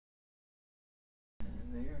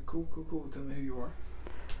Cool. Tell me who you are.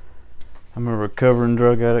 I'm a recovering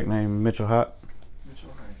drug addict named Mitch Hyatt.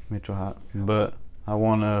 Mitch Hyatt. But I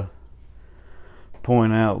want to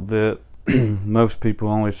point out that most people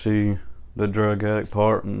only see the drug addict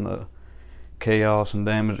part and the chaos and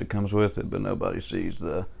damage that comes with it, but nobody sees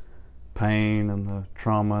the pain and the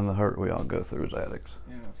trauma and the hurt we all go through as addicts.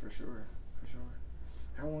 Yeah, for sure.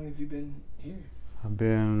 How long have you been here? I've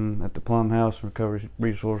been at the Plum House Recovery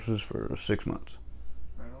Resources for 6 months.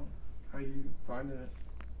 Right on. How you finding it?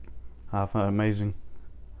 I find it amazing.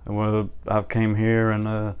 Well, I came here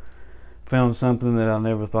and found something that I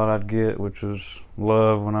never thought I'd get, which was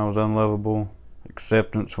love when I was unlovable,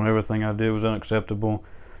 acceptance when everything I did was unacceptable,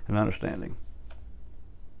 and understanding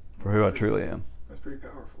for who I truly am. That's pretty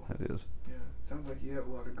powerful. It is. Yeah. Sounds like you have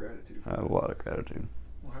a lot of gratitude for I have a lot of gratitude.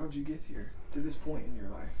 Well, how'd you get here to this point in your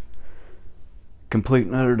life? Complete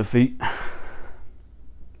and utter defeat.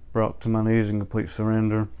 Brought to my knees in complete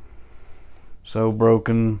surrender. So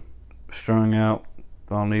broken, strung out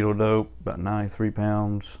on needle dope, about 93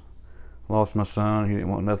 pounds. Lost my son, he didn't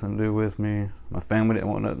want nothing to do with me. My family didn't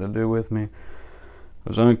want nothing to do with me. I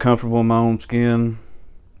was uncomfortable in my own skin.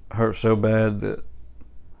 Hurt so bad that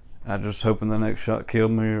I just hoping the next shot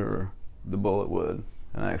killed me or the bullet would.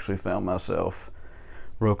 And I actually found myself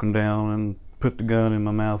broken down and put the gun in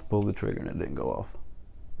my mouth, pulled the trigger, and it didn't go off.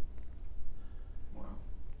 Wow.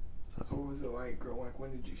 So what was it like growing up?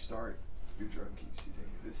 When did you start your drug use, you think?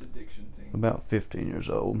 This addiction thing? About 15 years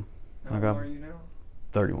old. How old are you now?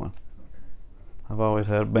 31. Okay. I've always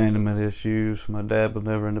had abandonment issues. My dad was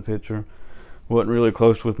never in the picture. Wasn't really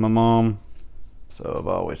close with my mom. So I've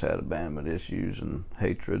always had abandonment issues and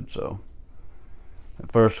hatred. So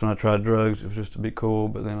at first when I tried drugs, it was just to be cool,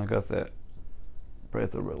 but then I got that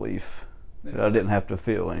breath of relief that I didn't have to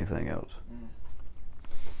feel anything else.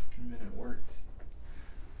 And then it worked.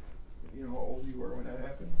 You know how old you were when that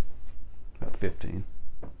happened? About 15.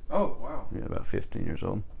 Oh, wow. Yeah, about 15 years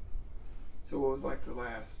old. So what was like the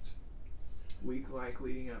last week like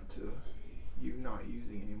leading up to you not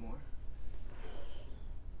using anymore?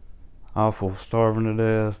 Awful, starving to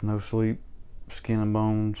death, no sleep, skin and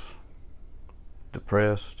bones,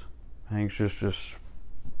 depressed, anxious, just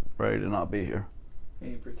ready to not be here.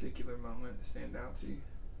 Any particular moment stand out to you?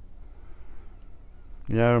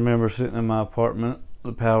 Yeah, I remember sitting in my apartment.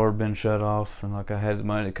 The power had been shut off, and I had the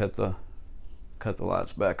money to cut the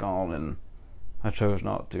lights back on, and I chose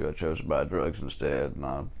not to. I chose to buy drugs instead, and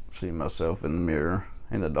I see myself in the mirror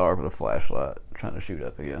in the dark with a flashlight, trying to shoot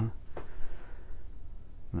up again.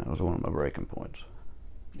 And that was one of my breaking points.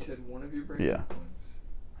 You said one of your breaking points?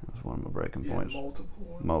 That was one of my breaking points. Multiple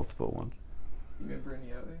ones? Multiple ones. You remember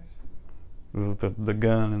any others? The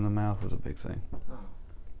gun in the mouth was a big thing. Oh.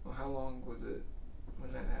 Well, how long was it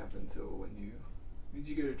when that happened till when you... Did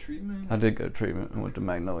you go to treatment? I did go to treatment and went to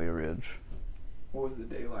Magnolia Ridge. What was the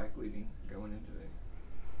day like going into there?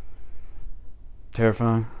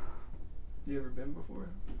 Terrifying. You ever been before?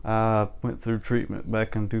 I went through treatment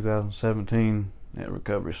back in 2017 at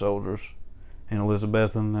Recovery Soldiers in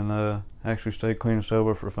Elizabethton, and actually stayed clean and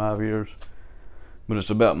sober for 5 years. But it's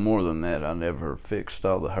about more than that. I never fixed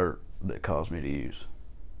all the hurt that caused me to use.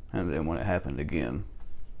 And then when it happened again,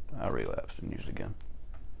 I relapsed and used again.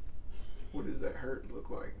 What does that hurt look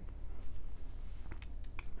like?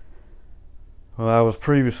 Well, I was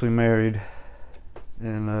previously married,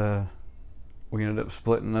 and we ended up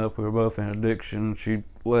splitting up. We were both in addiction. She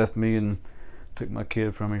left me and took my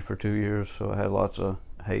kid from me for 2 years, so I had lots of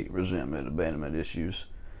hate, resentment, abandonment issues.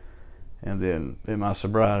 And then in my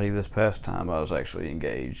sobriety this past time, I was actually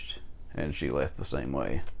engaged, and she left the same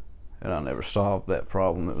way. And I never solved that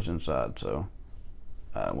problem that was inside, so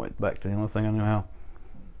I went back to the only thing I knew how.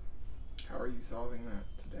 How are you solving that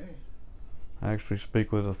today? I actually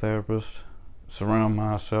speak with a therapist, surround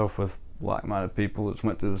myself with like-minded people that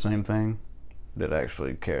went through the same thing, that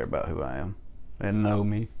actually care about who I am and know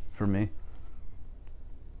me for me.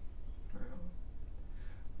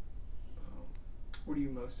 What are you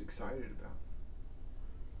most excited about?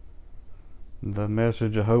 The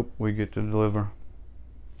message of hope we get to deliver.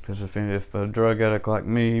 Because if a drug addict like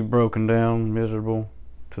me, broken down, miserable,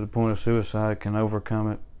 to the point of suicide, can overcome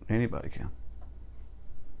it, anybody can.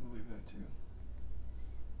 I believe that too.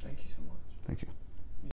 Thank you so much. Thank you.